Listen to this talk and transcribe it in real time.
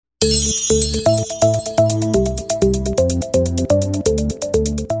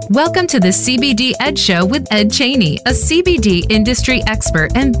Welcome to the CBD Ed Show with Ed Cheney, a CBD industry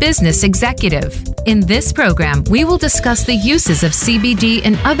expert and business executive. In this program, we will discuss the uses of CBD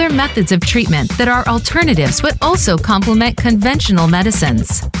and other methods of treatment that are alternatives but also complement conventional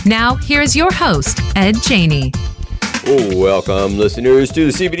medicines. Now, here's your host, Ed Cheney. Welcome, listeners,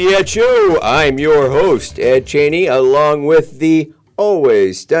 to the CBD Ed Show. I'm your host, Ed Cheney, along with the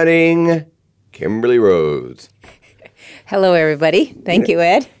always stunning Kimberly Rose. Hello, everybody. Thank you,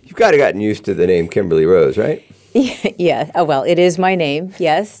 Ed. You've got to gotten used to the name Kimberly Rose, right? Yeah. Oh, well, it is my name.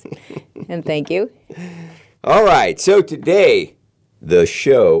 Yes. And thank you. All right. So today, the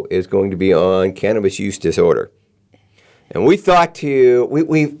show is going to be on cannabis use disorder. And we thought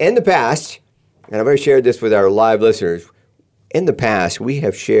we've in the past, and I've already shared this with our live listeners, in the past, we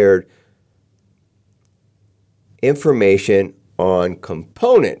have shared information on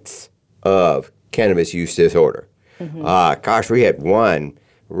components of cannabis use disorder. Mm-hmm. We had one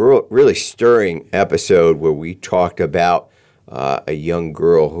really stirring episode where we talked about a young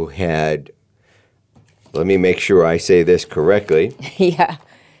girl who had, let me make sure I say this correctly. Yeah.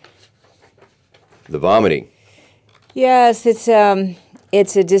 The vomiting. Yes, it's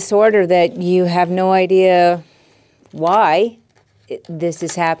a disorder that you have no idea why this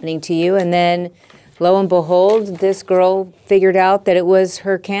is happening to you. And then, lo and behold, this girl figured out that it was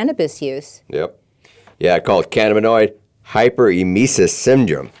her cannabis use. Yep. Yeah, called cannabinoid hyperemesis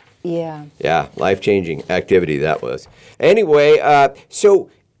syndrome. Yeah. Yeah, life-changing activity that was. Anyway,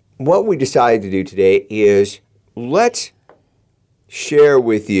 so what we decided to do today is let's share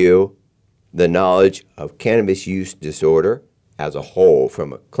with you the knowledge of cannabis use disorder as a whole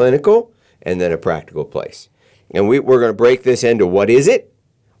from a clinical and then a practical place. And we're going to break this into what is it,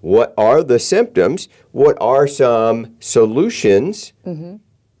 what are the symptoms, what are some solutions, and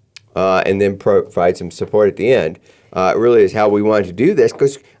then provide some support at the end. Really is how we wanted to do this,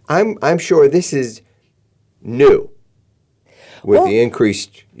 because I'm sure this is new with the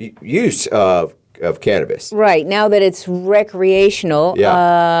increased use of cannabis. Right, now that it's recreational.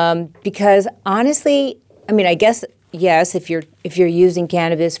 Yeah. Because honestly, I mean, I guess, yes, if you're using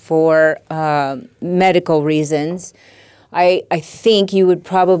cannabis for medical reasons, I think you would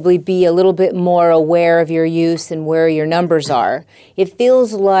probably be a little bit more aware of your use and where your numbers are. It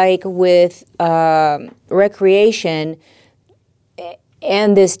feels like with recreation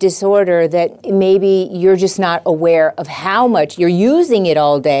and this disorder that maybe you're just not aware of how much you're using it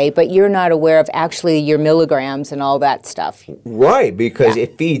all day, but you're not aware of actually your milligrams and all that stuff. Right, because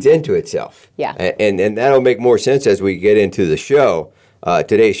it feeds into itself. Yeah. And that'll make more sense as we get into the show,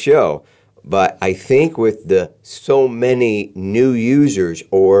 today's show. But I think with the so many new users,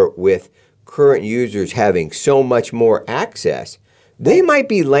 or with current users having so much more access, they might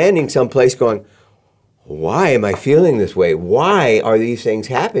be landing someplace going, why am I feeling this way? Why are these things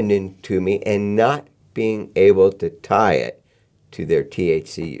happening to me? And not being able to tie it to their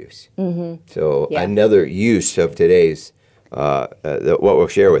THC use. Mm-hmm. So another use of today's, what we'll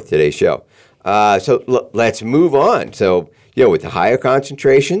share with today's show. Let's move on. So, with the higher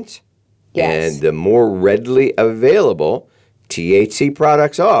concentrations, yes, and the more readily available THC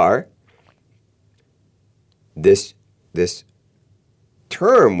products are, this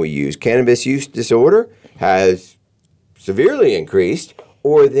term we use, cannabis use disorder, has severely increased,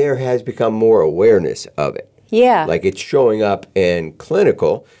 or there has become more awareness of it. Yeah. Like it's showing up in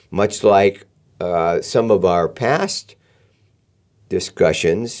clinical, much like some of our past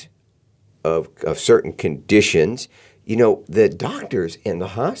discussions of certain conditions. The doctors and the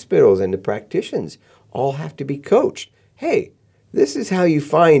hospitals and the practitioners all have to be coached. Hey, this is how you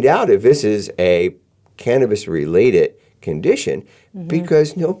find out if this is a cannabis-related condition,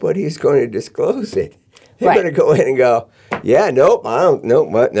 because nobody is going to disclose it. They're going to go in and go, nope,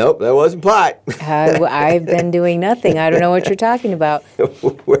 that wasn't pot. I've been doing nothing. I don't know what you're talking about.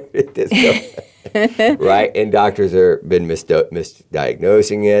 Where did this go? Right, and doctors have been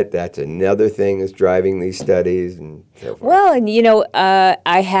misdiagnosing it. That's another thing that's driving these studies and so forth. Well, and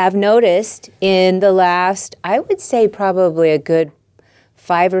I have noticed in the last, I would say probably a good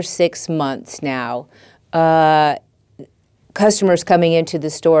 5 or 6 months now, customers coming into the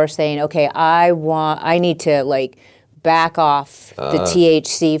store saying, okay, I need to back off the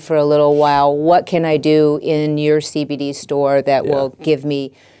THC for a little while. What can I do in your CBD store that will give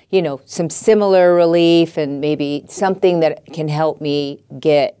me, some similar relief and maybe something that can help me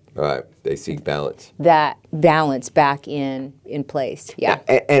get right. They seek balance. That balance back in place. Yeah.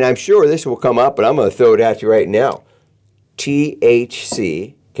 And I'm sure this will come up, but I'm going to throw it at you right now.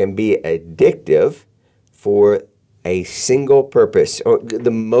 THC can be addictive for a single purpose, or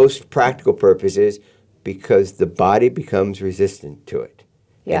the most practical purpose is because the body becomes resistant to it.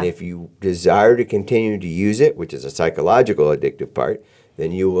 Yeah. And if you desire to continue to use it, which is a psychological addictive part,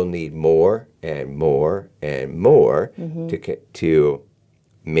 then you will need more and more and more to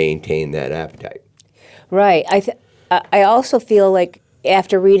maintain that appetite. Right. I also feel like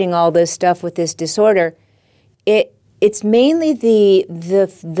after reading all this stuff with this disorder, it's mainly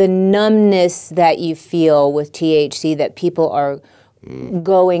the numbness that you feel with THC that people are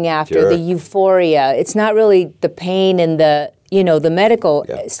going after, the euphoria. It's not really the pain and the medical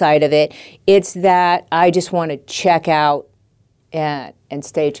side of it. It's that I just want to check out and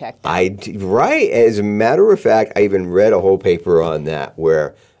stay checked out. Right. As a matter of fact, I even read a whole paper on that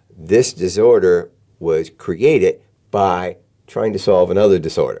where this disorder was created by trying to solve another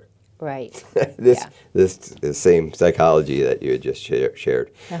disorder. Right. This same psychology that you had just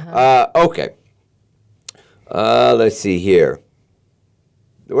shared. Okay. Let's see here.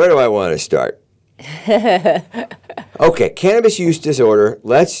 Where do I want to start? Okay, cannabis use disorder.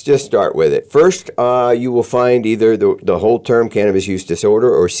 Let's just start with it. First, you will find either the whole term cannabis use disorder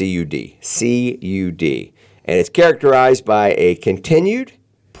or CUD. CUD. And it's characterized by a continued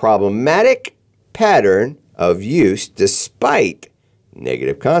problematic pattern of use despite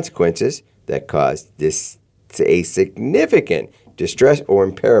negative consequences that cause a significant distress or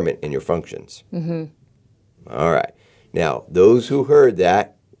impairment in your functions. All right. Now, those who heard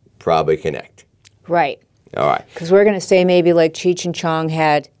that probably connect. Right. All right. Because we're going to say maybe like Cheech and Chong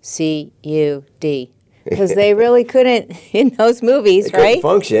had CUD. Because they really couldn't in those movies, they right?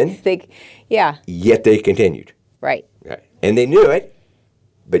 Couldn't function. Yet they continued. Right. And they knew it,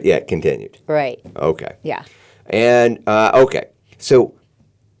 but yet continued. Right. Okay. Yeah. And, okay. So,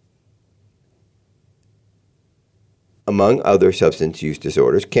 among other substance use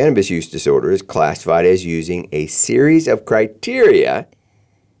disorders, cannabis use disorder is classified as using a series of criteria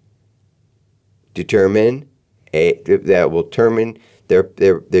that will determine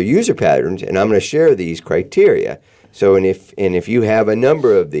their user patterns, and I'm going to share these criteria. So, and if you have a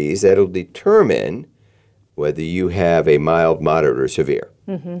number of these, that'll determine whether you have a mild, moderate, or severe.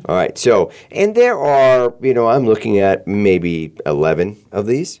 All right. So, and there are, I'm looking at maybe 11 of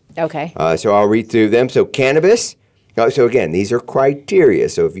these. Okay. So I'll read through them. So cannabis. So again, these are criteria.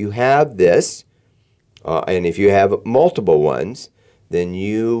 So if you have this, and if you have multiple ones, then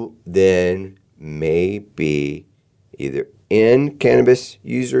you may be either in cannabis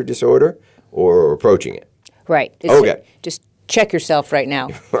user disorder or approaching it. Right. Okay. Just check yourself right now.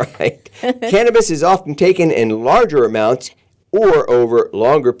 Right. Cannabis is often taken in larger amounts or over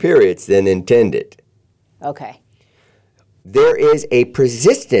longer periods than intended. Okay. There is a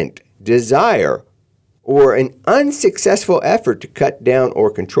persistent desire or an unsuccessful effort to cut down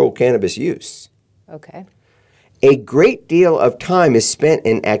or control cannabis use. Okay. A great deal of time is spent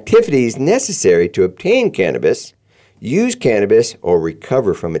in activities necessary to obtain cannabis, use cannabis, or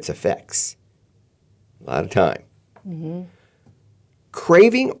recover from its effects. A lot of time.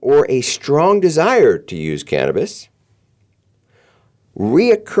 Craving or a strong desire to use cannabis.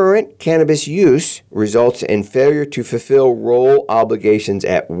 Reoccurrent cannabis use results in failure to fulfill role obligations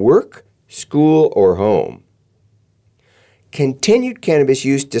at work, school, or home. Continued cannabis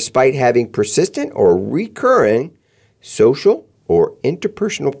use despite having persistent or recurring social or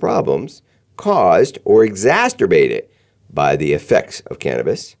interpersonal problems caused or exacerbated by the effects of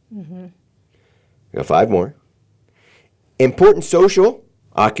cannabis. We got 5 more. Important social,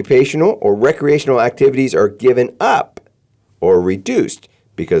 occupational, or recreational activities are given up or reduced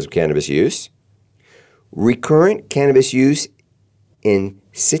because of cannabis use. Recurrent cannabis use in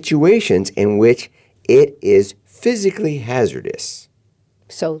situations in which it is physically hazardous.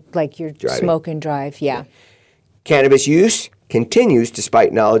 So like your smoke and drive, yeah. Cannabis use continues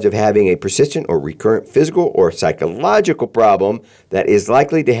despite knowledge of having a persistent or recurrent physical or psychological problem that is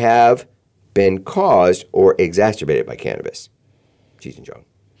likely to have been caused or exacerbated by cannabis. Cheech and Chong.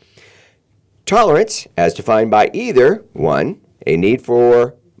 Tolerance, as defined by either 1, a need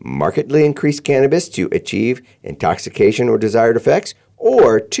for markedly increased cannabis to achieve intoxication or desired effects,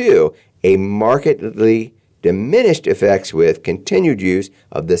 or 2, a markedly diminished effects with continued use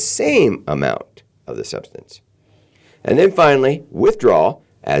of the same amount of the substance. And then finally, withdrawal,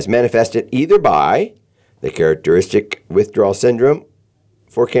 as manifested either by the characteristic withdrawal syndrome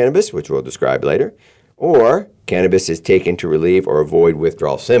for cannabis, which we'll describe later, or cannabis is taken to relieve or avoid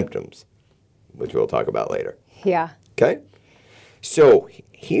withdrawal symptoms, which we'll talk about later. Yeah. Okay? So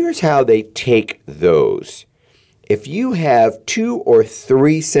here's how they take those. If you have 2 or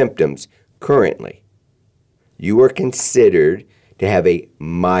 3 symptoms currently, you are considered to have a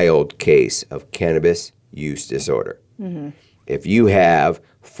mild case of cannabis use disorder. If you have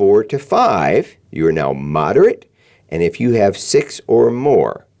 4 to 5, you are now moderate. And if you have 6 or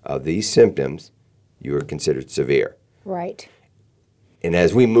more of these symptoms, you are considered severe. Right. And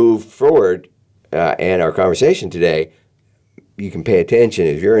as we move forward in our conversation today, you can pay attention.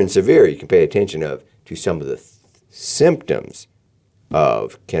 If you're in severe, you can pay attention to some of the symptoms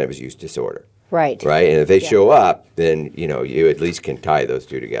of cannabis use disorder. Right. Right? And if they show up, then, you at least can tie those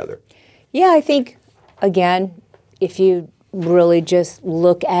two together. Yeah, I think, again, if you really just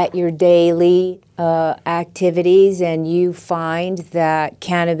look at your daily activities and you find that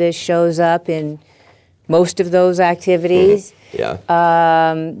cannabis shows up in most of those activities, Yeah.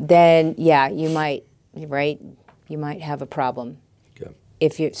 then you might, right? You might have a problem. Okay.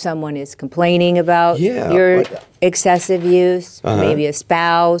 If someone is complaining about Yeah, your excessive use, maybe a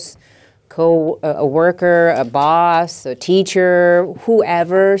spouse, a worker, a boss, a teacher,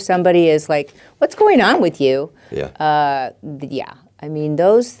 whoever, somebody is like, what's going on with you? Yeah. I mean,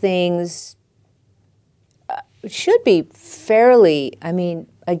 those things should be fairly,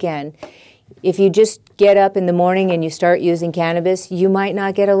 again, if you just get up in the morning and you start using cannabis, you might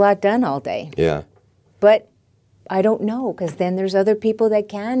not get a lot done all day. Yeah. But I don't know, because then there's other people that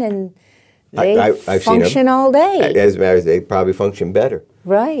can, and they I've function seen them. all day. As a matter of fact, they probably function better.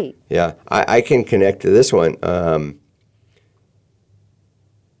 Right. Yeah. I can connect to this one.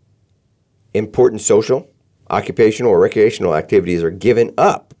 Important social, occupational, or recreational activities are given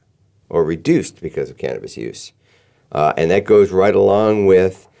up or reduced because of cannabis use. And that goes right along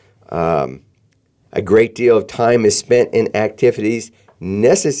with a great deal of time is spent in activities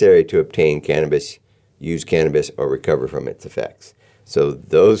necessary to obtain cannabis, use cannabis, or recover from its effects. So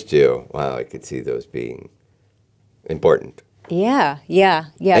those two, wow, I could see those being important. Yeah.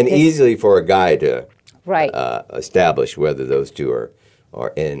 And easily for a guy to right. Establish whether those two are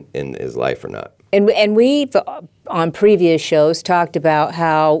in his life or not. And we've, on previous shows, talked about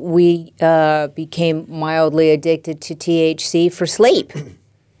how we became mildly addicted to THC for sleep.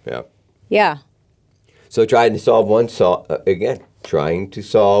 Yeah. Yeah. So trying to solve trying to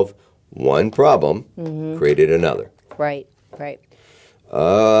solve one problem created another. Right.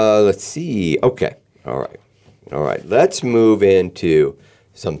 Let's see. Okay. All right. Let's move into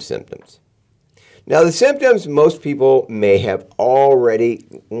some symptoms. Now, the symptoms most people may have already,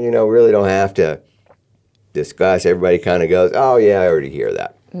 really don't have to discuss. Everybody kind of goes, oh, yeah, I already hear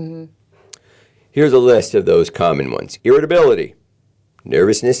that. Here's a list of those common ones. Irritability,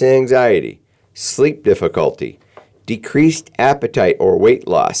 nervousness and anxiety, sleep difficulty, decreased appetite or weight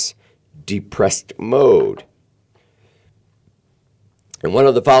loss, depressed mode. And one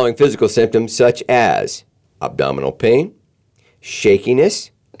of the following physical symptoms, such as abdominal pain,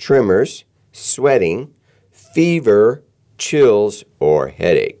 shakiness, tremors, sweating, fever, chills, or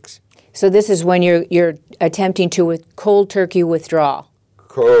headaches. So this is when you're attempting to cold turkey withdrawal.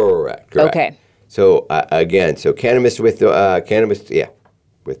 Correct. Okay. So cannabis withdrawal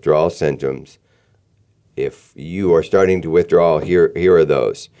symptoms. If you are starting to withdraw, here are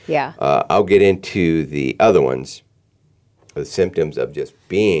those. Yeah. I'll get into the other ones, the symptoms of just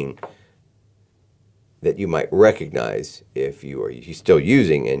being that you might recognize if you're still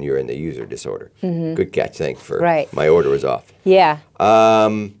using and you're in the user disorder. Good catch. Thanks for my order was off. Yeah.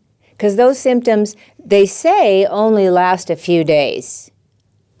 Because those symptoms, they say, only last a few days.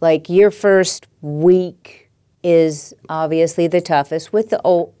 Like your first week is obviously the toughest with the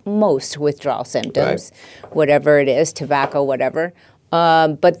most withdrawal symptoms, whatever it is, tobacco, whatever.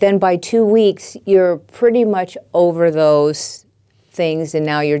 But then by 2 weeks, you're pretty much over those things, and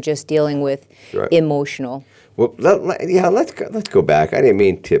now you're just dealing with emotional. Well, let's go back. I didn't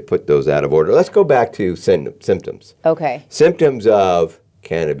mean to put those out of order. Let's go back to symptoms. Okay. Symptoms of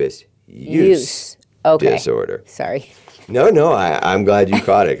cannabis use disorder. Sorry. No, I'm glad you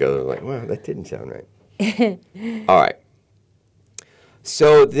caught it, because I was like, well, that didn't sound right. All right.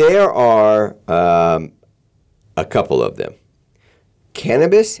 So there are a couple of them.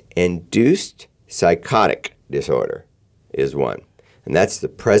 Cannabis-induced psychotic disorder is one. And that's the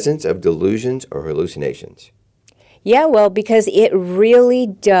presence of delusions or hallucinations. Yeah, well, because it really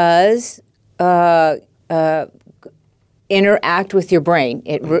does interact with your brain.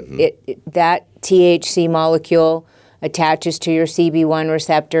 That THC molecule attaches to your CB1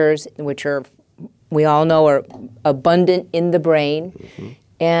 receptors, which we all know are abundant in the brain.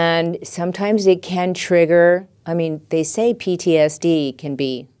 And sometimes it can trigger, they say PTSD can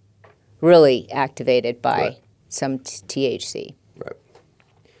be really activated by some THC.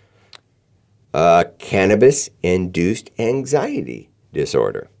 Cannabis-induced anxiety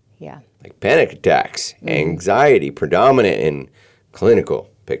disorder. Yeah. Like panic attacks, anxiety predominant in clinical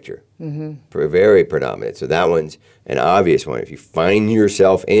picture. Very predominant. So that one's an obvious one. If you find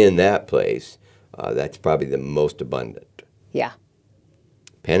yourself in that place, that's probably the most abundant. Yeah.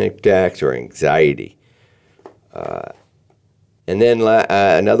 Panic attacks or anxiety. And then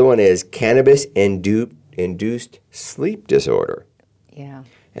another one is cannabis-induced sleep disorder. Yeah.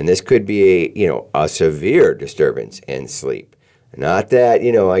 And this could be a severe disturbance in sleep. Not that,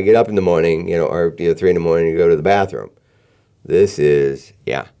 I get up in the morning, or 3 in the morning to go to the bathroom. This is,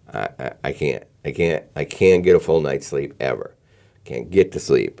 I can't get a full night's sleep ever. Can't get to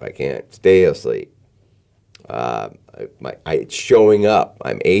sleep. I can't stay asleep. It's showing up.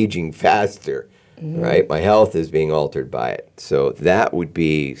 I'm aging faster, right? My health is being altered by it. So that would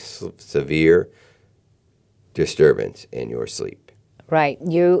be severe disturbance in your sleep. Right.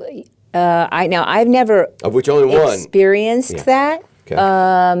 I've never of which only one experienced that.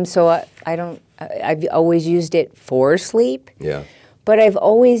 Okay. So I don't. I've always used it for sleep. Yeah. But I've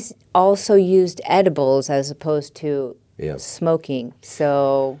always also used edibles as opposed to smoking.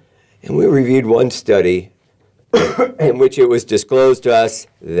 So. And we reviewed one study in which it was disclosed to us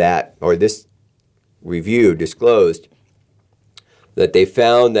that, or this review disclosed that they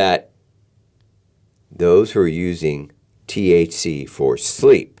found that those who are using THC for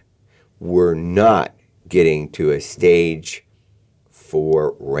sleep were not getting to a stage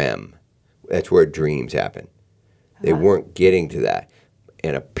 4 REM. That's where dreams happen. They weren't getting to that.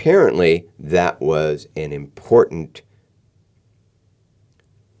 And apparently that was an important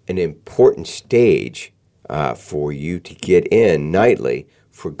stage for you to get in nightly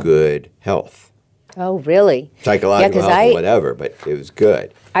for good health. Oh, really? Psychological health or whatever, but it was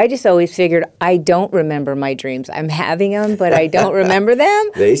good. I just always figured I don't remember my dreams. I'm having them, but I don't remember them.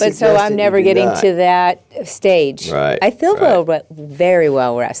 But so I'm never getting to that stage. Right. I feel very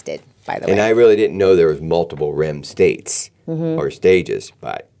well rested, by the way. And I really didn't know there was multiple REM states or stages,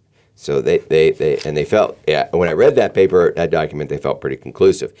 but so they felt, when I read that paper, that document, they felt pretty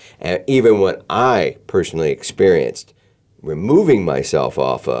conclusive. And even when I personally experienced removing myself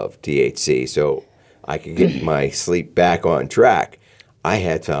off of THC so I could get my sleep back on track, I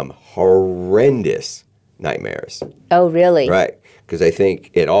had some horrendous nightmares. Oh, really? Right, because I think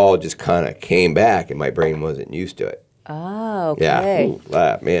it all just kind of came back and my brain wasn't used to it. Oh, okay.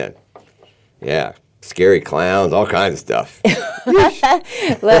 Yeah, man. Yeah, scary clowns, all kinds of stuff.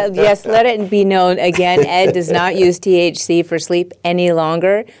 Yes, let it be known again, Ed does not use THC for sleep any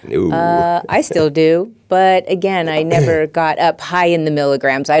longer. No. I still do, but again, I never got up high in the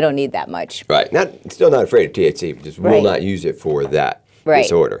milligrams. I don't need that much. Right. Still not afraid of THC, just will not use it for that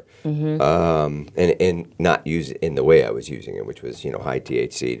disorder. And not use it in the way I was using it, which was, high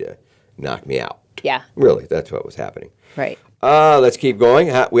THC to knock me out. Yeah. Really, that's what was happening. Right. Let's keep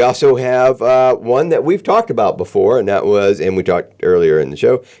going. We also have one that we've talked about before, and that was, and we talked earlier in the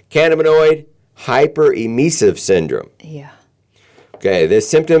show, cannabinoid hyperemissive syndrome. Yeah. Okay, the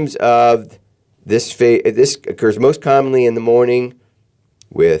symptoms of this occurs most commonly in the morning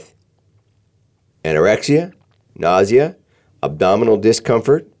with anorexia, nausea, abdominal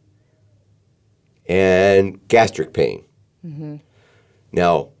discomfort, and gastric pain.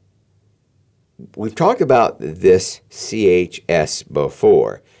 Now, we've talked about this CHS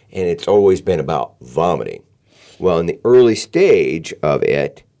before, and it's always been about vomiting. Well, in the early stage of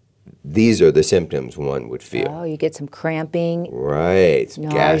it, these are the symptoms one would feel. Oh, you get some cramping. Right.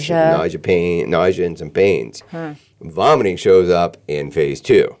 Nausea. Nausea and some pains. Vomiting shows up in phase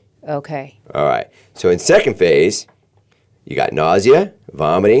 2. Okay. All right. So in second phase, you got nausea,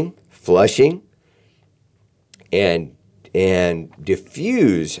 vomiting, flushing, and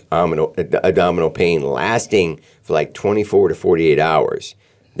diffuse abdominal pain lasting for like 24 to 48 hours.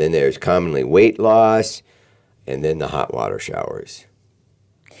 Then there's commonly weight loss, and then the hot water showers.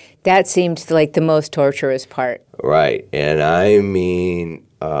 That seemed like the most torturous part. Right. And I mean,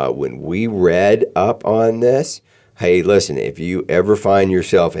 when we read up on this, hey, listen, if you ever find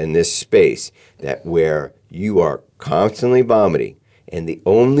yourself in this space where you are constantly vomiting, and the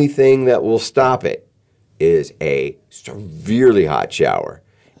only thing that will stop it is a severely hot shower,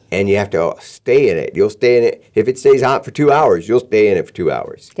 and you have to stay in it. You'll stay in it. If it stays hot for 2 hours, you'll stay in it for 2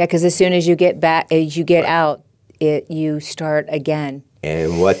 hours. Yeah, because as soon as you get back, as you get out, you start again.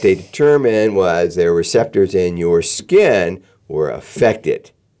 And what they determined was their receptors in your skin were affected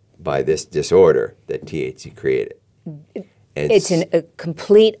by this disorder that THC created. And it's a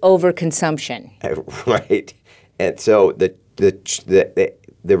complete overconsumption. Right. And so the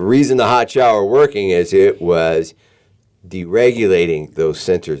reason the hot shower working is it was deregulating those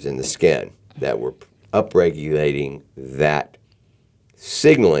sensors in the skin that were upregulating that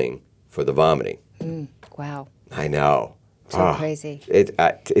signaling for the vomiting. Wow. I know. So crazy.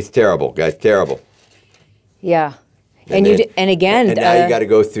 It's terrible, guys. Terrible. Yeah. And again, and now you got to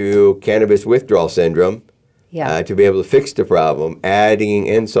go through cannabis withdrawal syndrome. Yeah. To be able to fix the problem, adding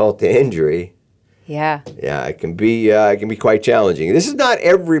insult to injury. Yeah. Yeah, it can be quite challenging. This is not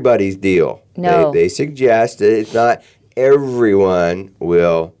everybody's deal. No. They suggest that it's not everyone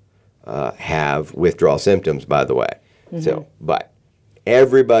will have withdrawal symptoms, by the way. Mm-hmm. So, but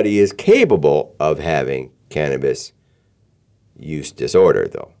everybody is capable of having cannabis use disorder,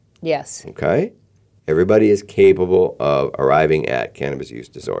 though. Yes. Okay? Everybody is capable of arriving at cannabis use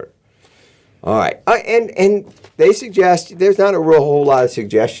disorder. All right. And they suggest there's not a real whole lot of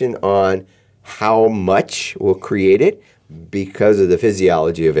suggestion on how much will create it because of the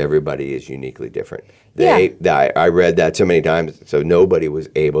physiology of everybody is uniquely different. I read that so many times, so nobody was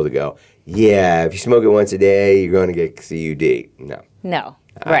able to go, yeah, if you smoke it once a day, you're going to get CUD. No.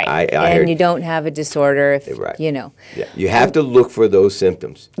 Right. I heard, you don't have a disorder if, right. Yeah. You have to look for those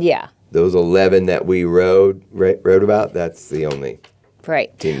symptoms. Yeah. Those 11 that we wrote about, that's the only.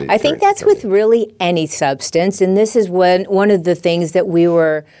 Right. I think that's with really any substance, and this is one of the things that we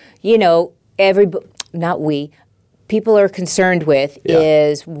were, people are concerned with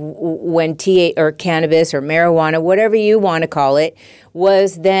is when or cannabis or marijuana, whatever you want to call it,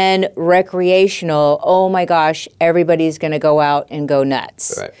 was then recreational. Oh my gosh, everybody's going to go out and go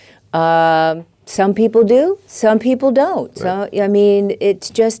nuts. Right. Some people do, some people don't. Right. So, it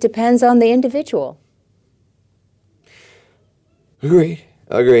just depends on the individual. Agreed.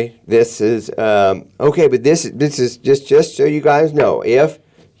 This is okay, but this is just so you guys know, if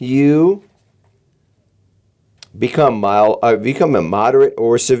you become a moderate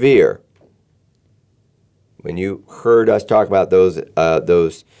or severe, when you heard us talk about those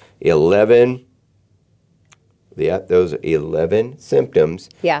 11 symptoms,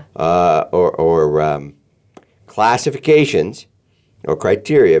 or classifications or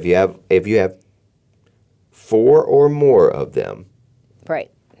criteria, if you have 4 or more of them.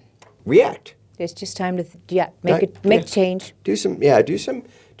 Right. React. It's just time to make a change. Do some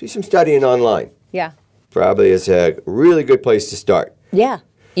studying online. Yeah. Probably is a really good place to start. Yeah.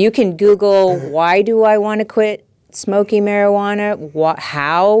 You can Google why do I want to quit smoking marijuana?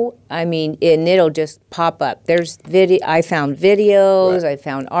 How? And it'll just pop up. There's I found videos, right. I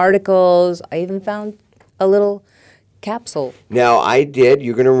found articles, I even found a little capsule. Now,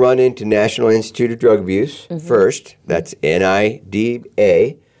 you're going to run into National Institute of Drug Abuse first. That's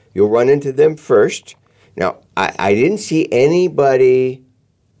NIDA. You'll run into them first. Now, I didn't see anybody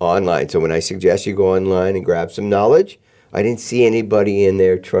online. So when I suggest you go online and grab some knowledge, I didn't see anybody in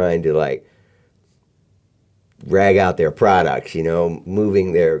there trying to rag out their products,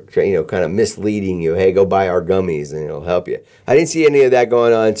 moving their, kind of misleading you. Hey, go buy our gummies and it'll help you. I didn't see any of that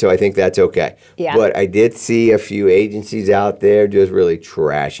going on, so I think that's okay. Yeah. But I did see a few agencies out there just really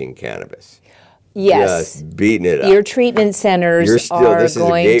trashing cannabis. Yes. Just beating it up. Your treatment centers this is a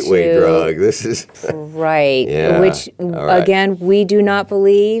gateway drug. This is right. Yeah. Which again, we do not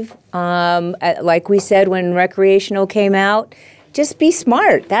believe. Like we said when recreational came out, just be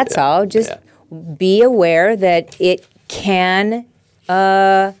smart. That's all. Just be aware that it can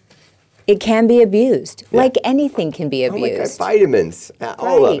be abused. Like anything can be abused. Oh my God, vitamins,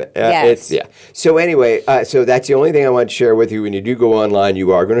 all of it. Yes. So anyway, so that's the only thing I want to share with you. When you do go online,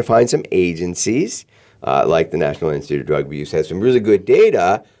 you are going to find some agencies, like the National Institute of Drug Abuse has some really good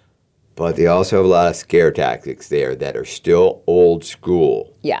data, but they also have a lot of scare tactics there that are still old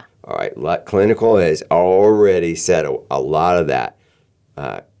school. Yeah. All right, clinical has already said a lot of that,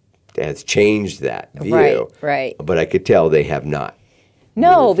 has changed that view. Right. But I could tell they have not.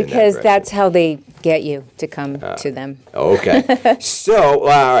 No, because that's how they get you to come to them. Okay. So,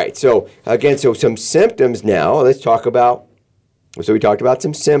 all right. So, again, some symptoms now. Let's talk about, so we talked about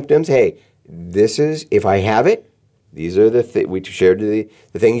some symptoms. Hey, this is, if I have it, these are we shared the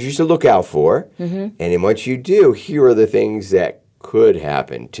things you should look out for. And then once you do, here are the things that could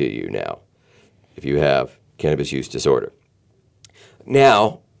happen to you now if you have cannabis use disorder.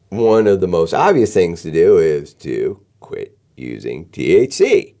 Now, one of the most obvious things to do is to quit using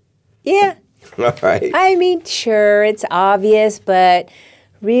THC. Yeah. All right. Sure, it's obvious, but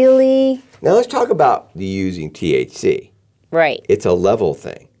really? Now let's talk about the using THC. Right. It's a level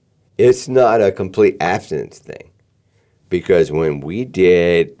thing. It's not a complete abstinence thing. Because when we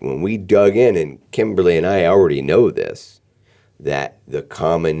dug in, and Kimberly and I already know this, that the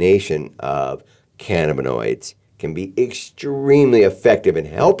combination of cannabinoids can be extremely effective in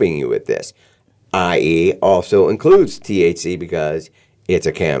helping you with this, i.e. also includes THC because it's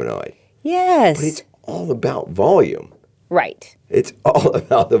a cannabinoid. Yes. But it's all about volume. Right. It's all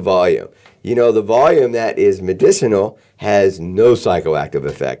about the volume. You know, the volume that is medicinal has no psychoactive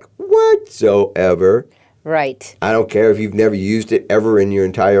effect whatsoever. Right. I don't care if you've never used it ever in your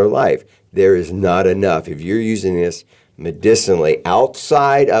entire life. There is not enough. If you're using this medicinally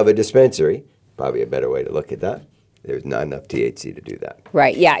outside of a dispensary, probably a better way to look at that, there's not enough THC to do that.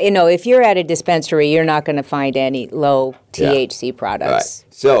 Right. Yeah. You know, if you're at a dispensary, you're not going to find any low THC products. All right.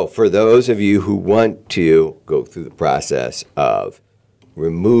 So for those of you who want to go through the process of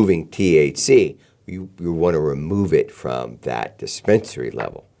removing THC, you want to remove it from that dispensary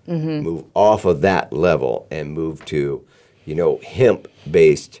level. Move off of that level and move to,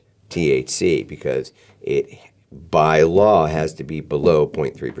 hemp-based THC, because it, by law, has to be below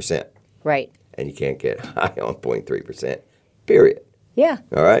 0.3%. Right. And you can't get high on 0.3%, period. Yeah.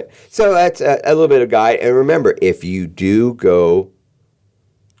 All right? So that's a little bit of guide. And remember, if you do go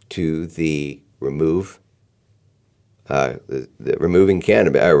to the removing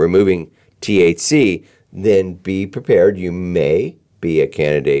cannabis, removing THC, then be prepared. You may be a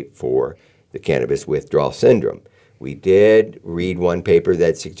candidate for the cannabis withdrawal syndrome. We did read one paper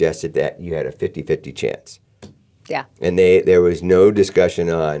that suggested that you had a 50-50 chance. Yeah. And there was no discussion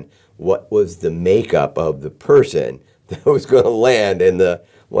on what was the makeup of the person that was going to land in the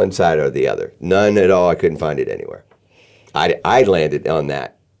one side or the other. None at all. I couldn't find it anywhere. I landed on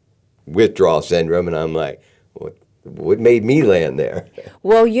that withdrawal syndrome, and I'm like, what made me land there?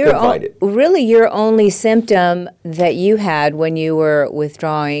 Well, your only symptom that you had when you were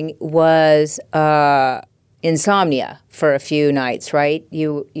withdrawing was insomnia for a few nights, right?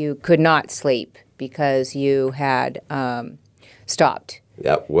 You could not sleep because you had stopped.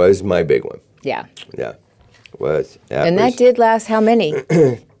 That was my big one. Yeah. Yeah, it was. That did last how many?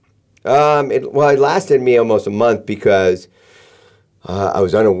 It lasted me almost a month because I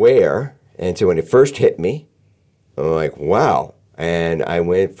was unaware, and so when it first hit me, I'm like, wow. And I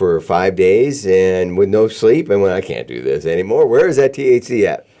went for 5 days and with no sleep, and went, I can't do this anymore. Where is that THC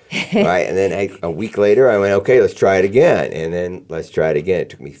at? Right. And then a week later, I went, okay, let's try it again. And then let's try it again. It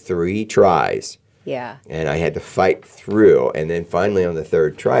took me 3 tries. Yeah. And I had to fight through. And then finally on the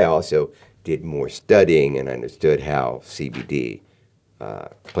 3rd try, I also did more studying and understood how CBD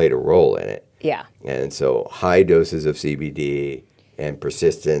played a role in it. Yeah. And so high doses of CBD and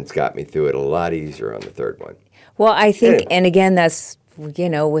persistence got me through it a lot easier on the 3rd one. Well, I think, and again, that's,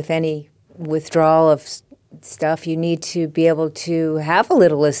 with any withdrawal of stuff, you need to be able to have a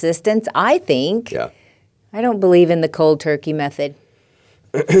little assistance, I think. Yeah. I don't believe in the cold turkey method.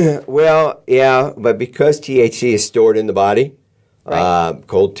 Well, yeah, but because THC is stored in the body, Right.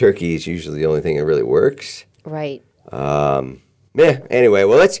 Cold turkey is usually the only thing that really works. Right.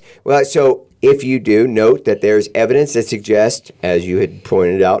 Anyway, so if you do, note that there's evidence that suggests, as you had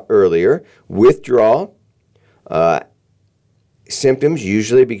pointed out earlier, withdrawal symptoms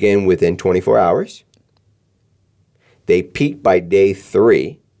usually begin within 24 hours. They peak by day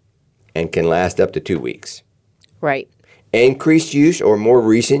 3 and can last up to 2 weeks. Right. Increased use or more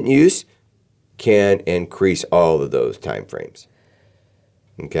recent use can increase all of those time frames.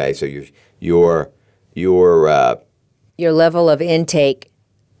 Okay, so your level of intake.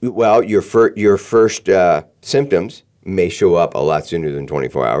 Well, your first symptoms may show up a lot sooner than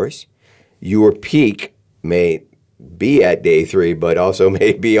 24 hours. Your peak may be at day 3, but also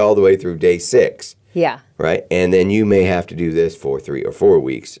may be all the way through day 6. Yeah. Right? And then you may have to do this for 3 or 4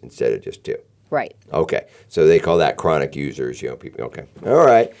 weeks instead of just 2. Right. Okay. So they call that chronic users, people. Okay. All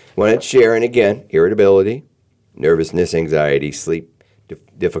right. Want to share, and again, irritability, nervousness, anxiety, sleep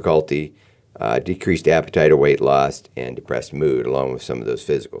difficulty, decreased appetite or weight loss, and depressed mood, along with some of those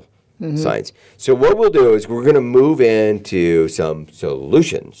physical signs. So what we'll do is we're going to move into some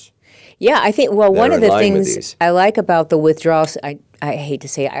solutions. Yeah, I think, well, one of the things I like about the withdrawal, I hate to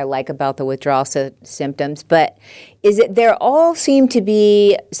say I like about the withdrawal symptoms, but is that they all seem to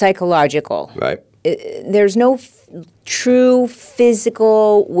be psychological. Right. There's no true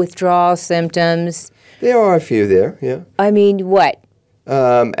physical withdrawal symptoms. There are a few there, yeah. I mean, what?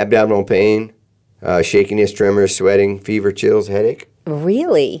 Abdominal pain, shakiness, tremors, sweating, fever, chills, headache.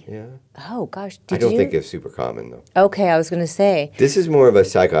 Really? Yeah. Oh, gosh. I don't think it's super common, though. Okay, I was going to say. This is more of a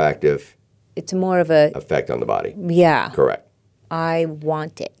psychoactive. It's more of a effect on the body. Yeah. Correct. I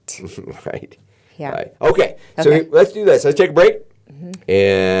want it. Right. Yeah. Right. Okay. So let's do this. Let's take a break.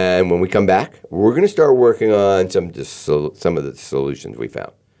 And when we come back, we're going to start working on some of the solutions we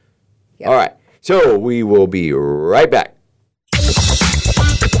found. Yep. All right. So we will be right back.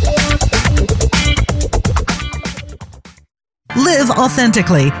 Live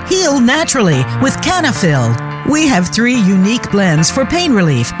authentically. Heal naturally with Cannafil. We have 3 unique blends for pain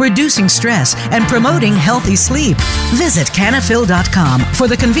relief, reducing stress, and promoting healthy sleep. Visit Cannafil.com for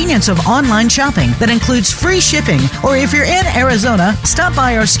the convenience of online shopping that includes free shipping, or if you're in Arizona, stop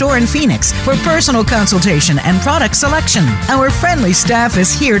by our store in Phoenix for personal consultation and product selection. Our friendly staff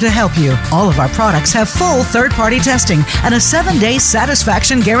is here to help you. All of our products have full third-party testing and a 7-day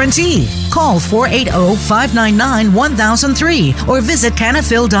satisfaction guarantee. Call 480-599-1003 or visit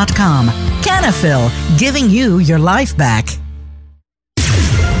Cannafil.com. Cannafil, giving you your life back.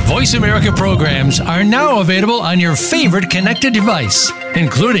 Voice America programs are now available on your favorite connected device,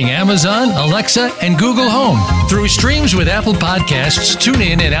 including Amazon, Alexa, and Google Home. Through streams with Apple Podcasts,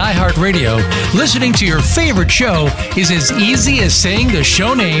 TuneIn, and iHeartRadio, listening to your favorite show is as easy as saying the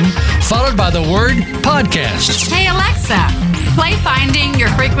show name followed by the word podcast. Hey, Alexa, play Finding Your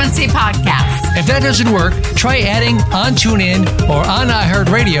Frequency podcast. If that doesn't work, try adding on TuneIn or on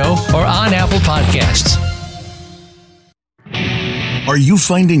iHeartRadio or on Apple Podcasts. Are you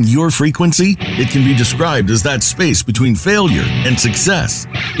finding your frequency? It can be described as that space between failure and success.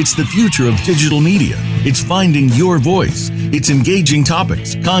 It's the future of digital media. It's finding your voice. It's engaging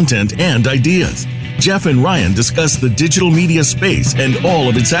topics, content, and ideas. Jeff and Ryan discuss the digital media space and all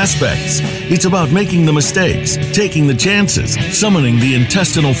of its aspects. It's about making the mistakes, taking the chances, summoning the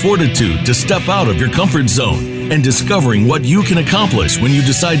intestinal fortitude to step out of your comfort zone, and discovering what you can accomplish when you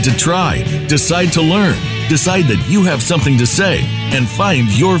decide to try, decide to learn, decide that you have something to say, and find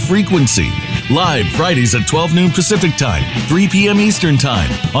your frequency. Live Fridays at 12 noon Pacific Time, 3 p.m. Eastern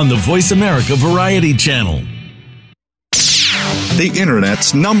Time on the Voice America Variety Channel. The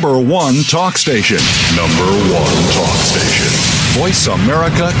Internet's #1 talk station. #1 talk station.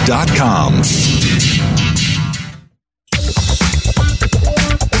 VoiceAmerica.com.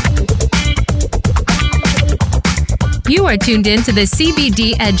 You are tuned in to the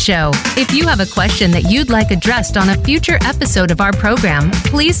CBD Ed Show. If you have a question that you'd like addressed on a future episode of our program,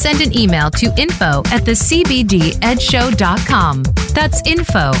 please send an email to info@thecbdedshow.com. That's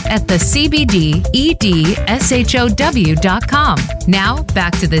info@thecbdedshow.com. Now,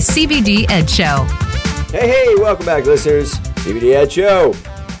 back to the CBD Ed Show. Hey, welcome back, listeners. CBD Ed Show.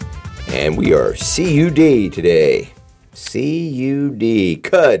 And we are CUD today.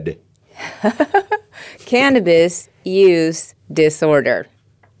 CUD. Cannabis Use Disorder.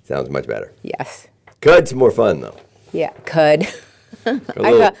 Sounds much better. Yes. CUD's more fun, though. Yeah, CUD. Got a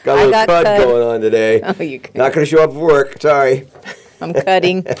little CUD going on today. Oh, you could. Not going to show up for work. Sorry. I'm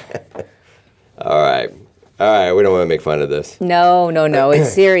cutting. All right. We don't want to make fun of this. No.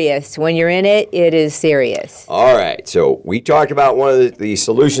 It's serious. When you're in it, it is serious. All right. So we talked about one of the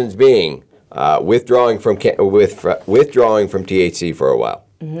solutions being withdrawing from THC for a while.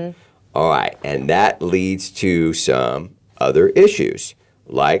 Mm-hmm. All right. And that leads to some other issues,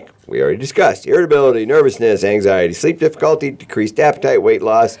 like we already discussed: irritability, nervousness, anxiety, sleep difficulty, decreased appetite, weight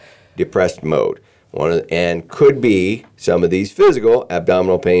loss, depressed mode. And could be some of these physical: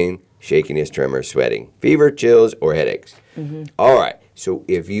 abdominal pain, shakiness, tremors, sweating, fever, chills, or headaches. Mm-hmm. All right. So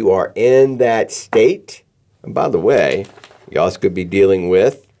if you are in that state, and by the way, you also could be dealing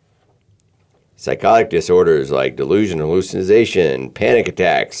with psychotic disorders like delusion, hallucination, panic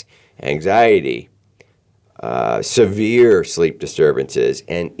attacks, anxiety, severe sleep disturbances,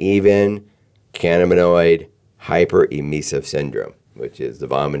 and even cannabinoid hyperemissive syndrome, which is the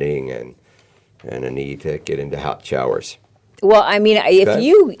vomiting and a need to get into hot showers. Well, I mean,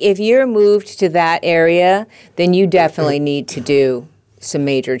 if you're moved to that area, then you definitely need to do some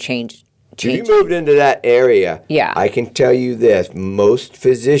major change. If you moved into that area, yeah. I can tell you this: most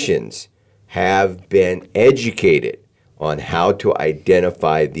physicians have been educated on how to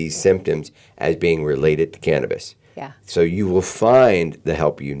identify these symptoms as being related to cannabis. Yeah. So you will find the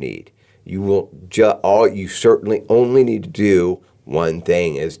help you need. You will you certainly only need to do one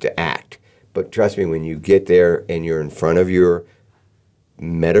thing, is to act. But trust me, when you get there and you're in front of your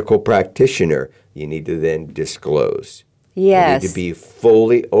medical practitioner, you need to then disclose. Yes. You need to be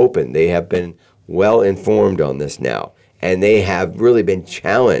fully open. They have been well informed on this now, and they have really been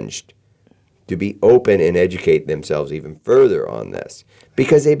challenged to be open and educate themselves even further on this,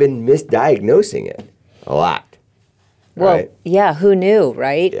 because they've been misdiagnosing it a lot. Well, right? Yeah, who knew,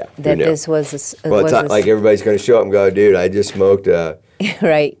 right? Yeah, that this was a, well, it's not like everybody's going to show up and go, dude, I just smoked a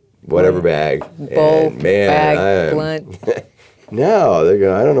right whatever bag. Bowl, and man, bag, blunt. No, they're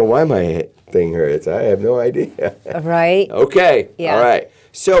going, I don't know why my thing hurts. I have no idea. Right. Okay. Yeah. All right.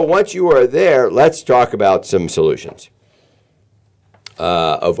 So once you are there, let's talk about some solutions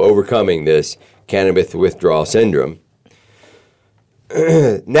of overcoming this cannabis withdrawal syndrome.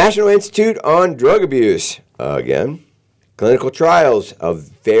 National Institute on Drug Abuse, again, Clinical trials of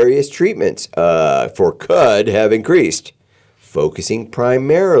various treatments for CUD have increased, focusing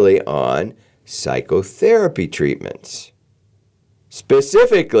primarily on psychotherapy treatments,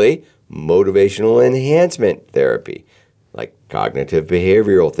 specifically motivational enhancement therapy, like cognitive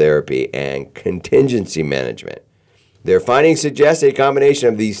behavioral therapy and contingency management. Their findings suggest a combination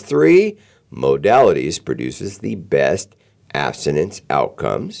of these three modalities produces the best abstinence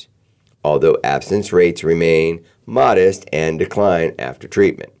outcomes, although abstinence rates remain modest and decline after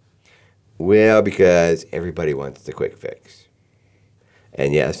treatment. Well, because everybody wants the quick fix.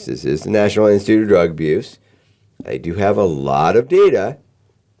 And yes, this is the National Institute of Drug Abuse. They do have a lot of data,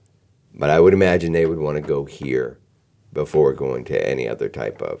 but I would imagine they would want to go here before going to any other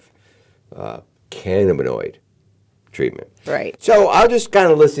type of cannabinoid treatment. Right. So I'll just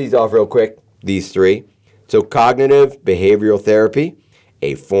kind of list these off real quick, these three. So cognitive behavioral therapy,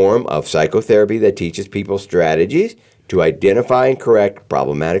 a form of psychotherapy that teaches people strategies to identify and correct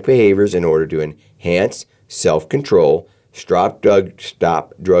problematic behaviors in order to enhance self-control, stop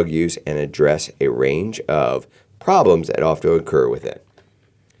drug use, and address a range of problems that often occur with it.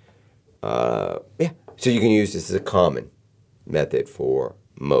 So you can use this as a common method for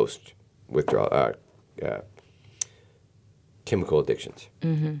most withdrawal chemical addictions.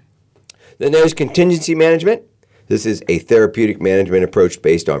 Mm-hmm. Then there's contingency management. This is a therapeutic management approach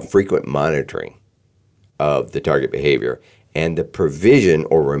based on frequent monitoring of the target behavior and the provision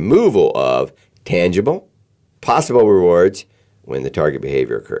or removal of tangible, possible rewards when the target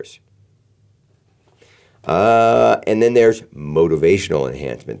behavior occurs. And then there's motivational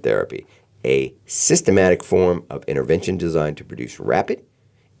enhancement therapy, a systematic form of intervention designed to produce rapid,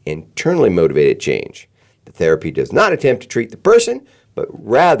 internally motivated change. The therapy does not attempt to treat the person, but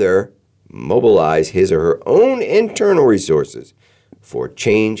rather mobilize his or her own internal resources for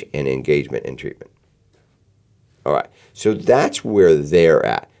change and engagement in treatment. All right, so that's where they're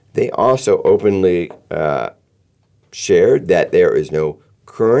at. They also openly shared that there is no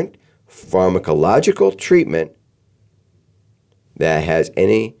current pharmacological treatment that has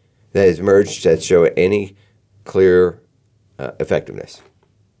emerged that show any clear effectiveness.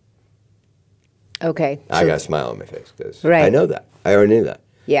 Okay. I got a smile on my face because right. I know that. I already knew that.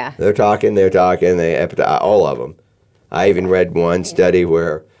 Yeah. They're talking, all of them. I even read one study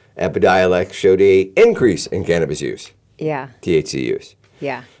where Epidiolex showed an increase in cannabis use. Yeah. THC use.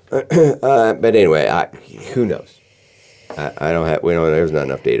 Yeah. But anyway, who knows? There's not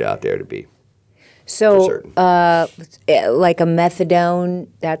enough data out there to be so certain. Like a methadone,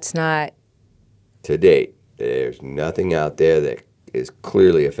 that's not... To date, there's nothing out there that is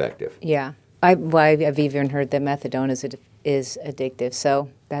clearly effective. Yeah. I've even heard that methadone is addictive, so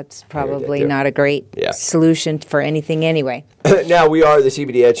that's probably not a great solution for anything anyway. Now, we are the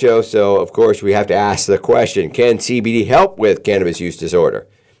CBD Ed Show, so of course we have to ask the question, can CBD help with cannabis use disorder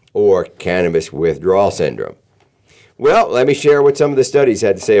or cannabis withdrawal syndrome? Well, let me share what some of the studies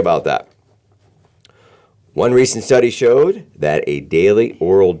had to say about that. One recent study showed that a daily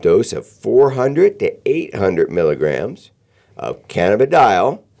oral dose of 400 to 800 milligrams of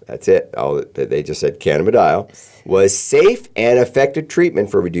cannabidiol, that's it, they just said cannabidiol, was safe and effective treatment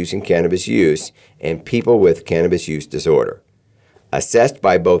for reducing cannabis use in people with cannabis use disorder, assessed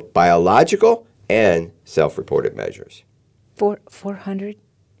by both biological and self-reported measures. 400?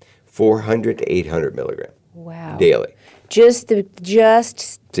 400 to 800 milligrams. Wow. Daily. Just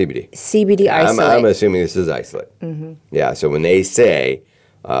CBD. CBD isolate. I'm assuming this is isolate. Mm-hmm. Yeah, so when they say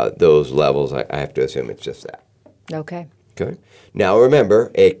those levels, I have to assume it's just that. Okay. Okay. Now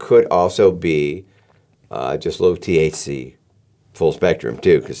remember, it could also be just low THC, full spectrum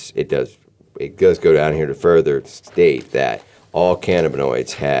too, because it does go down here to further state that all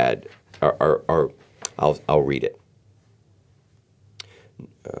cannabinoids I'll read it.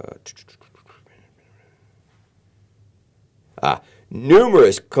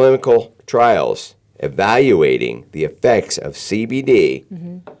 Numerous clinical trials evaluating the effects of CBD,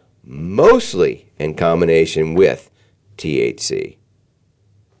 mostly in combination with THC,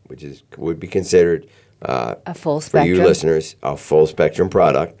 which would be considered a full spectrum. For you listeners, a full spectrum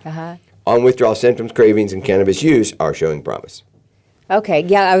product. On withdrawal symptoms, cravings, and cannabis use are showing promise. Okay,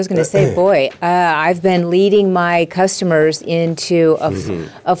 yeah, I was going to say, boy, I've been leading my customers into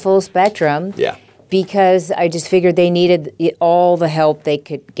a full spectrum. Yeah. Because I just figured they needed all the help they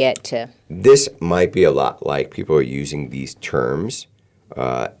could get to. This might be a lot like people are using these terms,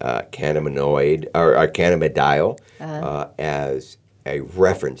 cannabinoid or cannabidiol, as a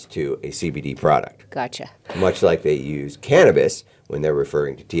reference to a CBD product. Gotcha. Much like they use cannabis when they're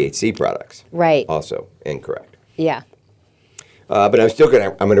referring to THC products. Right. Also incorrect. Yeah. But I'm still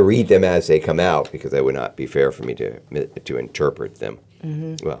I'm going to read them as they come out because that would not be fair for me to interpret them.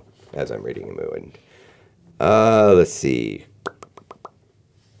 Mm-hmm. Well, as I'm reading them, it wouldn't. Let's see.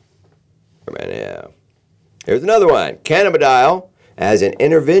 Here's another one. Cannabidiol as an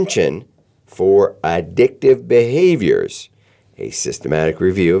intervention for addictive behaviors. A systematic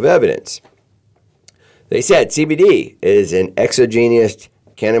review of evidence. They said CBD is an exogenous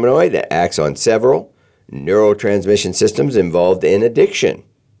cannabinoid that acts on several neurotransmission systems involved in addiction.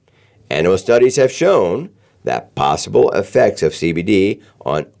 Animal studies have shown that possible effects of CBD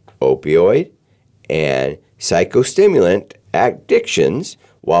on opioid and psychostimulant addictions,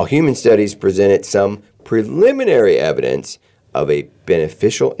 while human studies presented some preliminary evidence of a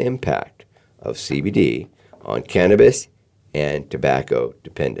beneficial impact of CBD on cannabis and tobacco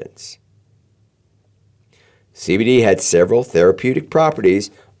dependence. CBD had several therapeutic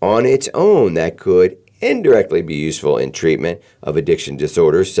properties on its own that could indirectly be useful in treatment of addiction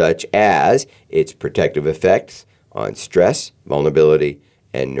disorders, such as its protective effects on stress, vulnerability,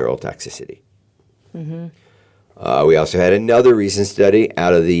 and neurotoxicity. Mm-hmm. We also had another recent study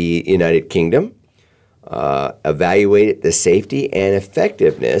out of the United Kingdom, evaluated the safety and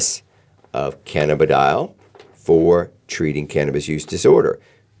effectiveness of cannabidiol for treating cannabis use disorder.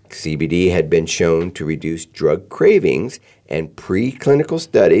 CBD had been shown to reduce drug cravings, and preclinical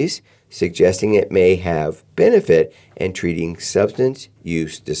studies suggesting it may have benefit in treating substance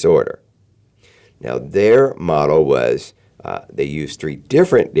use disorder. Now, their model was they used 3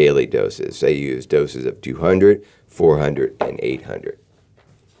 different daily doses. They used doses of 200, 400, and 800.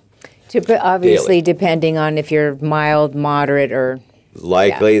 Obviously, daily. Depending on if you're mild, moderate, or...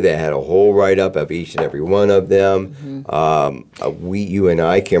 Likely, they had a whole write-up of each and every one of them. Mm-hmm. You and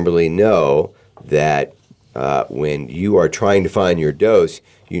I, Kimberly, know that when you are trying to find your dose,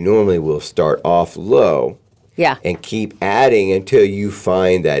 you normally will start off low and keep adding until you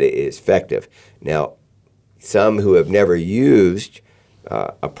find that it is effective. Now, some who have never used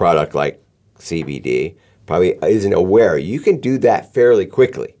a product like CBD probably isn't aware. You can do that fairly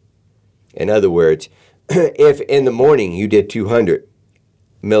quickly. In other words, if in the morning you did 200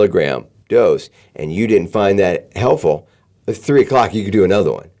 milligram dose and you didn't find that helpful, at 3 o'clock you could do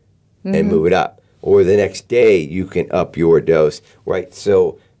another one and move it up. Or the next day you can up your dose, right?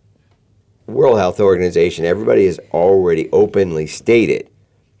 So World Health Organization, everybody has already openly stated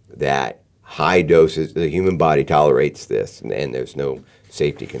that high doses, the human body tolerates this, and there's no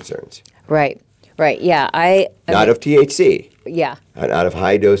safety concerns. Right, yeah. Not of THC. Yeah. Not of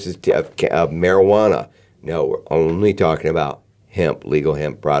high doses of marijuana. No, we're only talking about hemp, legal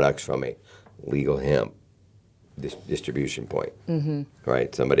hemp products from a legal hemp distribution point. Mm-hmm.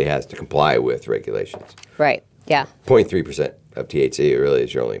 Right? Somebody has to comply with regulations. Right, yeah. 0.3% of THC really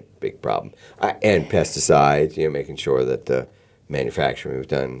is your only big problem. And pesticides, making sure that the manufacturing was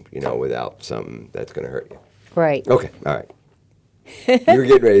done, without something that's going to hurt you. Right. Okay, all right. You were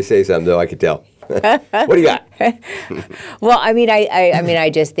getting ready to say something, though, I could tell. What do you got? Well, I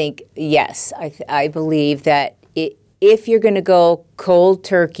just think, yes, I believe that if you're going to go cold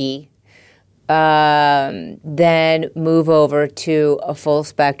turkey, then move over to a full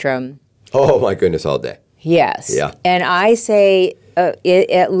spectrum. Oh, my goodness, all day. Yes. Yeah. And I say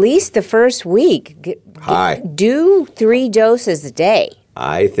at least the first week, do 3 doses a day.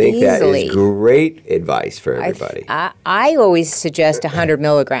 I think easily. That is great advice for everybody. I always suggest 100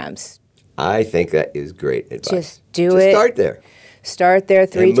 milligrams. I think that is great advice. Just do it. Start there. Start there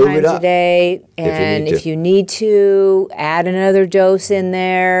 3 times a day, and if you need to, add another dose in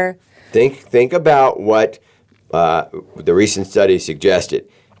there. Think about what the recent study suggested,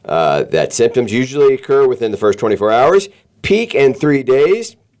 that symptoms usually occur within the first 24 hours, peak in 3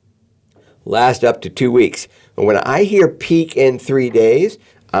 days, last up to 2 weeks. But when I hear peak in 3 days,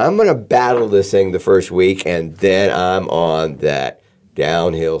 I'm going to battle this thing the first week, and then I'm on that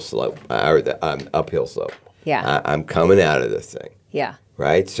downhill slope, or the uphill slope. Yeah. I'm coming out of this thing. Yeah.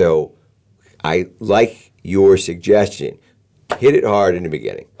 Right? So I like your suggestion. Hit it hard in the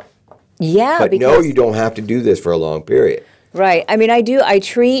beginning. Yeah. But no, you don't have to do this for a long period. Right. I mean, I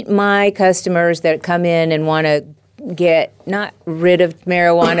treat my customers that come in and want to get not rid of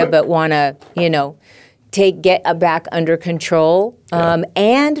marijuana, but want to, get back under control.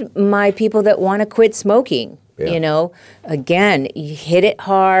 And my people that want to quit smoking, again, you hit it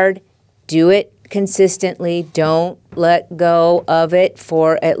hard, do it consistently, don't let go of it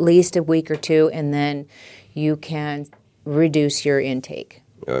for at least a week or 2, and then you can reduce your intake.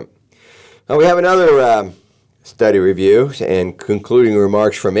 Right. Well, we have another study review and concluding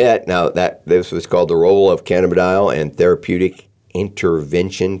remarks from it. Now, this was called The Role of Cannabidiol and Therapeutic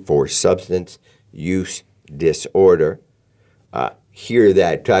Intervention for Substance Use Disorder. hear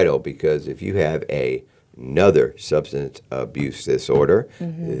that title, because if you have another substance abuse disorder,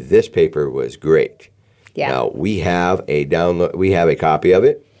 this paper was great. Yeah. Now, we have a copy of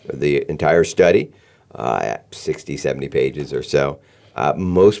it, the entire study, 60, 70 pages or so.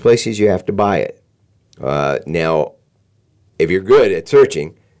 Most places you have to buy it. Now, if you're good at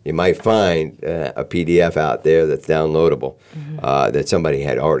searching, you might find a PDF out there that's downloadable that somebody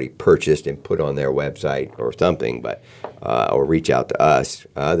had already purchased and put on their website or something, but or reach out to us.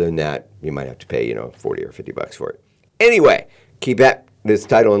 Other than that, you might have to pay, $40 or $50 for it. Anyway, keep this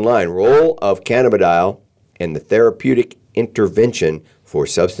title in line: Role of Cannabidiol in the Therapeutic Intervention for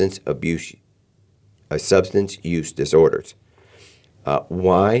Substance Use Disorders.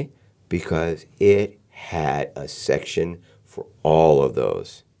 Why? Because it had a section for all of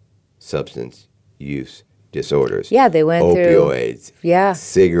those substance use disorders. Yeah, they went through opioids,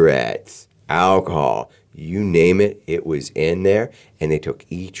 cigarettes, alcohol, you name it, it was in there, and they took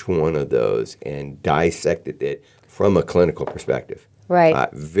each one of those and dissected it from a clinical perspective. Right.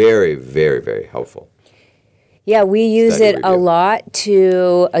 Very, very, very helpful. Yeah, we use Study it a review. lot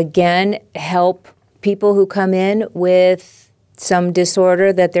to, again, help people who come in with some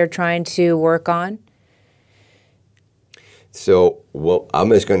disorder that they're trying to work on. So, I'm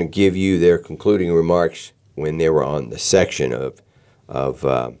just going to give you their concluding remarks when they were on the section of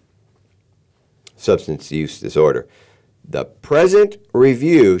substance use disorder. The present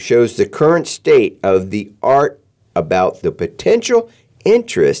review shows the current state of the art about the potential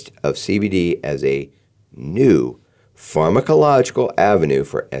interest of CBD as a new pharmacological avenue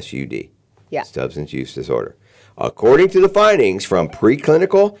for SUD, substance use disorder. According to the findings from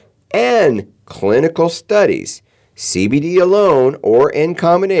preclinical and clinical studies, CBD alone or in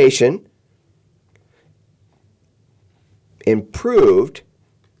combination improved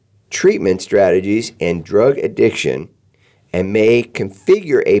treatment strategies in drug addiction and may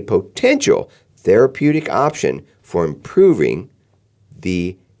configure a potential therapeutic option for improving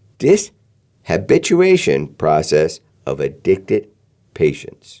the dishabituation process of addicted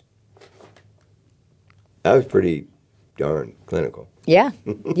patients. That was pretty darn clinical. Yeah.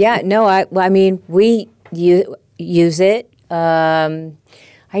 Yeah. No, I mean, we use it. I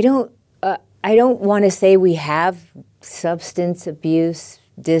don't want to say we have substance abuse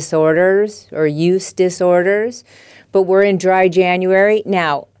disorders or use disorders, but we're in dry January.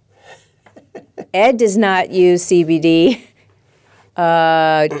 Now, Ed does not use CBD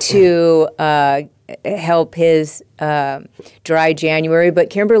to help his dry January, but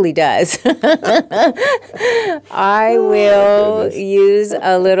Kimberly does. I will use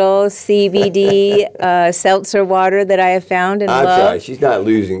a little CBD seltzer water that I have found and I'm love. sorry, she's not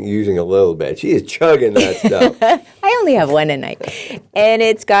using a little bit. She is chugging that stuff. I only have one a night, and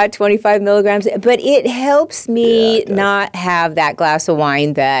it's got 25 milligrams, but it helps me not have that glass of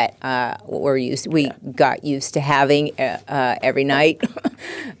wine that we got used to having every night.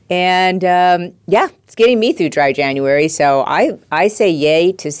 And it's getting me through dry January, so I say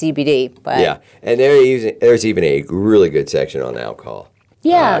yay to CBD. But yeah, and there's even a really good section on alcohol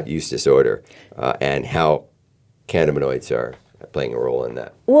use disorder and how cannabinoids are playing a role in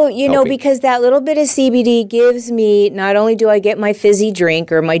that. Well, helping. because that little bit of CBD gives me, not only do I get my fizzy drink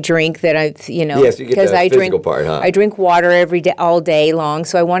or my drink that I've, yes, you get the physical part, huh? I drink water every day, all day long,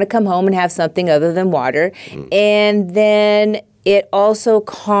 so I want to come home and have something other than water. And then it also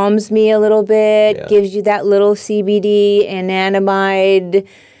calms me a little bit, gives you that little CBD anandamide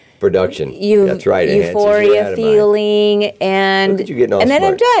production. That's right. Euphoria feeling, and Look at you getting all and then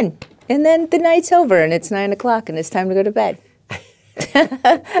smart. I'm done. And then the night's over, and it's 9 o'clock, and it's time to go to bed.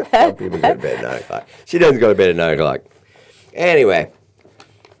 Some people go to bed at 9 o'clock. She doesn't go to bed at 9 o'clock. Anyway,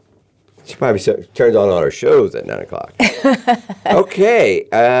 she probably turns on all her shows at 9 o'clock. Okay,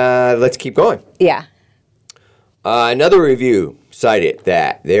 let's keep going. Yeah. Another review cited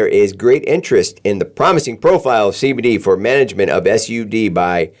that there is great interest in the promising profile of CBD for management of SUD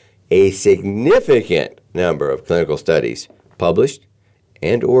by a significant number of clinical studies published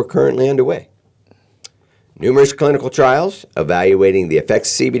and or currently underway. Numerous clinical trials evaluating the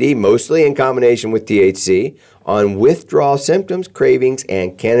effects of CBD, mostly in combination with THC, on withdrawal symptoms, cravings,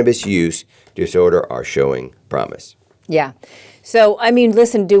 and cannabis use disorder are showing promise. Yeah. So, I mean,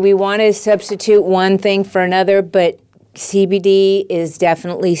 listen, do we want to substitute one thing for another? But CBD is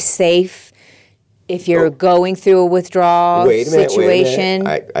definitely safe if you're going through a withdrawal situation. Wait a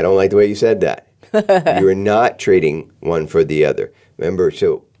minute. I don't like the way you said that. You are not trading one for the other. Remember,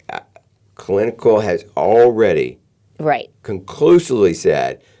 so clinical has already conclusively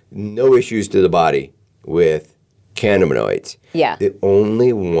said no issues to the body with cannabinoids. Yeah. The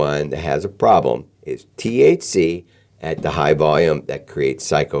only one that has a problem is THC at the high volume that creates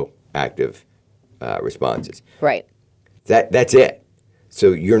psychoactive responses. Right. That's it.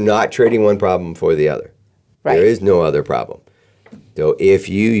 So you're not trading one problem for the other. Right. There is no other problem. So if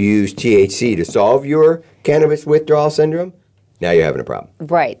you use THC to solve your cannabis withdrawal syndrome, now you're having a problem.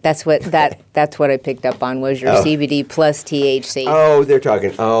 Right. That's what I picked up on was your CBD plus THC. Oh, they're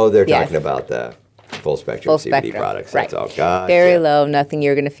talking about the full spectrum CBD products. Right. That's all. God. Very low, nothing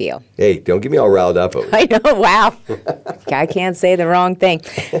you're going to feel. Hey, don't get me all riled up over I know. Wow. I can't say the wrong thing.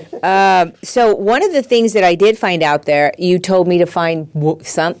 So one of the things that I did find out there, you told me to find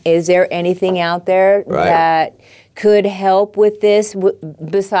is there anything out there that could help with this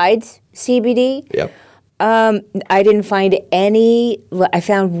besides CBD? Yep. I didn't find any. I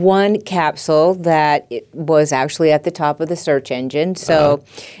found one capsule that was actually at the top of the search engine. So,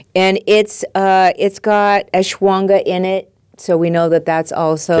 and it's got ashwagandha in it, so we know that that's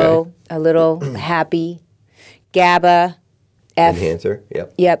also a little happy. GABA, enhancer.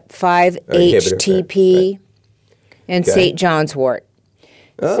 Yep. Yep. 5-HTP, and St. John's wort.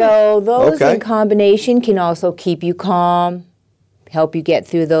 So those in combination can also keep you calm, help you get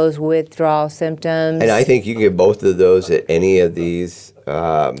through those withdrawal symptoms. And I think you can get both of those at any of these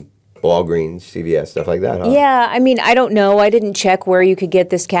Walgreens, CVS, stuff like that, huh? Yeah, I mean, I don't know. I didn't check where you could get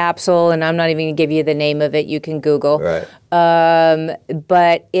this capsule, and I'm not even going to give you the name of it. You can Google. Right.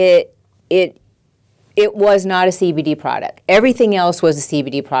 But it was not a CBD product. Everything else was a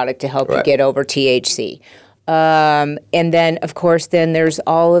CBD product to help you get over THC. And then, of course, there's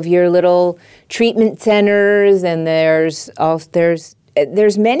all of your little treatment centers, and there's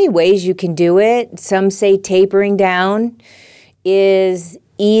many ways you can do it. Some say tapering down is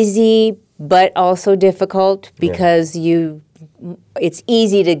easy, but also difficult because it's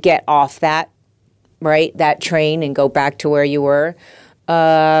easy to get off that train and go back to where you were.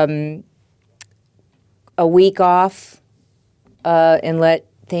 A week off and let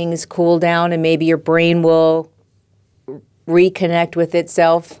things cool down, and maybe your brain will reconnect with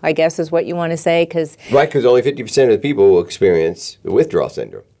itself, I guess is what you want to say. Because only 50% of the people will experience the withdrawal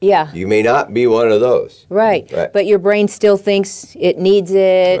syndrome. Yeah. You may not be one of those. Right. But your brain still thinks it needs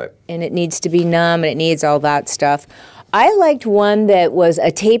it, and it needs to be numb, and it needs all that stuff. I liked one that was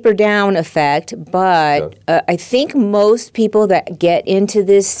a taper down effect, but I think most people that get into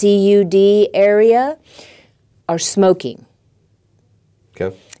this CUD area are smoking.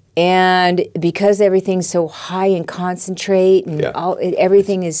 Okay. And because everything's so high in concentrate and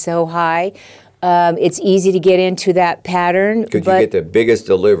everything is so high, it's easy to get into that pattern. Because you get the biggest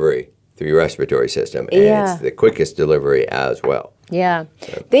delivery through your respiratory system, and it's the quickest delivery as well. Yeah.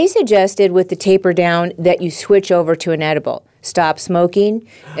 They suggested with the taper down that you switch over to an edible. Stop smoking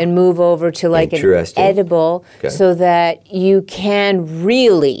and move over to like an edible so that you can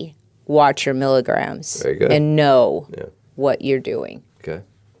really watch your milligrams and know what you're doing. Okay.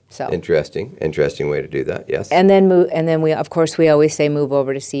 So interesting way to do that. Yes. And then we always say move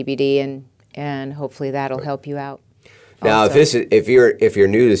over to CBD, and hopefully that'll help you out. Now, if you're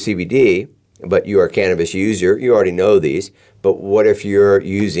new to CBD, but you are a cannabis user, you already know these. But what if you're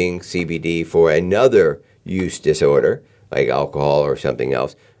using CBD for another use disorder, like alcohol or something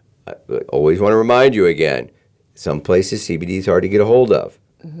else? I always want to remind you again, some places CBD is hard to get a hold of.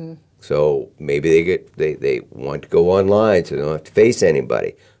 Mm-hmm. So maybe they want to go online so they don't have to face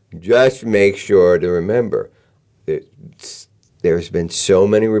anybody. Just make sure to remember that there's been so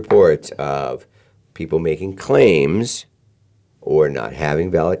many reports of people making claims or not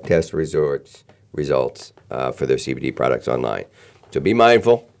having valid test results for their CBD products online. So be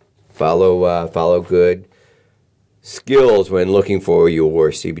mindful. Follow good skills when looking for your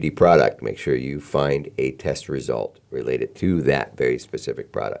CBD product. Make sure you find a test result related to that very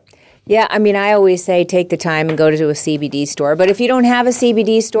specific product. Yeah, I mean, I always say take the time and go to a CBD store. But if you don't have a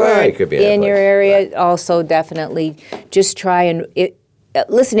CBD store in your area, also definitely just try and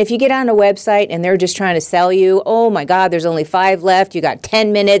listen. If you get on a website and they're just trying to sell you, oh my God, there's only 5 left. You got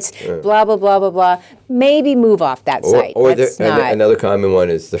 10 minutes. Blah blah blah blah blah. Maybe move off that site. Or another common one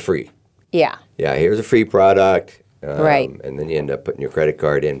is the free. Yeah. Yeah. Here's a free product. Right. And then you end up putting your credit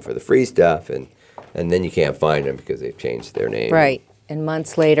card in for the free stuff, and then you can't find them because they've changed their name. Right. And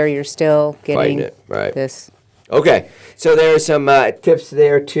months later, you're still getting this. Okay, so there are some tips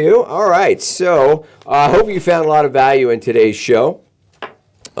there too. All right, so I hope you found a lot of value in today's show.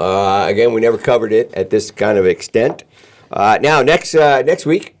 Again, we never covered it at this kind of extent. Now, next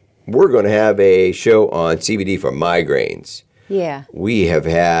week, we're going to have a show on CBD for migraines. Yeah. We have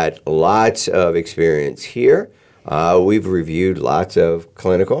had lots of experience here. We've reviewed lots of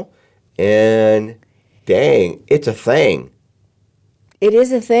clinical, and dang, it's a thing. It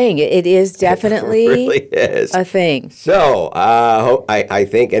is a thing. It is definitely It really is a thing. So I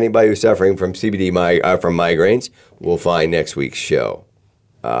think anybody who's suffering from CBD from migraines will find next week's show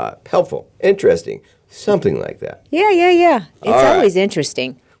helpful, interesting, something like that. Yeah. It's always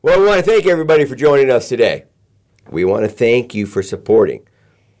interesting. Well, we want to thank everybody for joining us today. We want to thank you for supporting.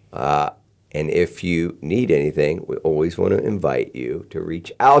 And if you need anything, we always want to invite you to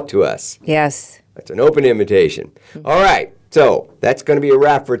reach out to us. Yes. That's an open invitation. All right. So that's going to be a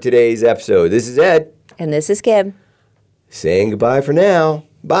wrap for today's episode. This is Ed. And this is Kim. Saying goodbye for now.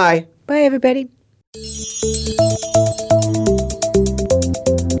 Bye. Bye, everybody.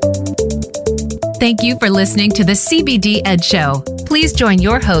 Thank you for listening to the CBD Ed Show. Please join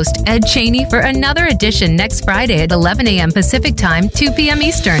your host, Ed Cheney, for another edition next Friday at 11 a.m. Pacific Time, 2 p.m.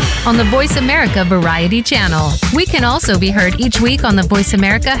 Eastern, on the Voice America Variety Channel. We can also be heard each week on the Voice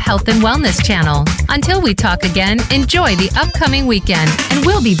America Health and Wellness Channel. Until we talk again, enjoy the upcoming weekend, and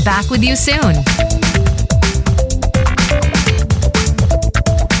we'll be back with you soon.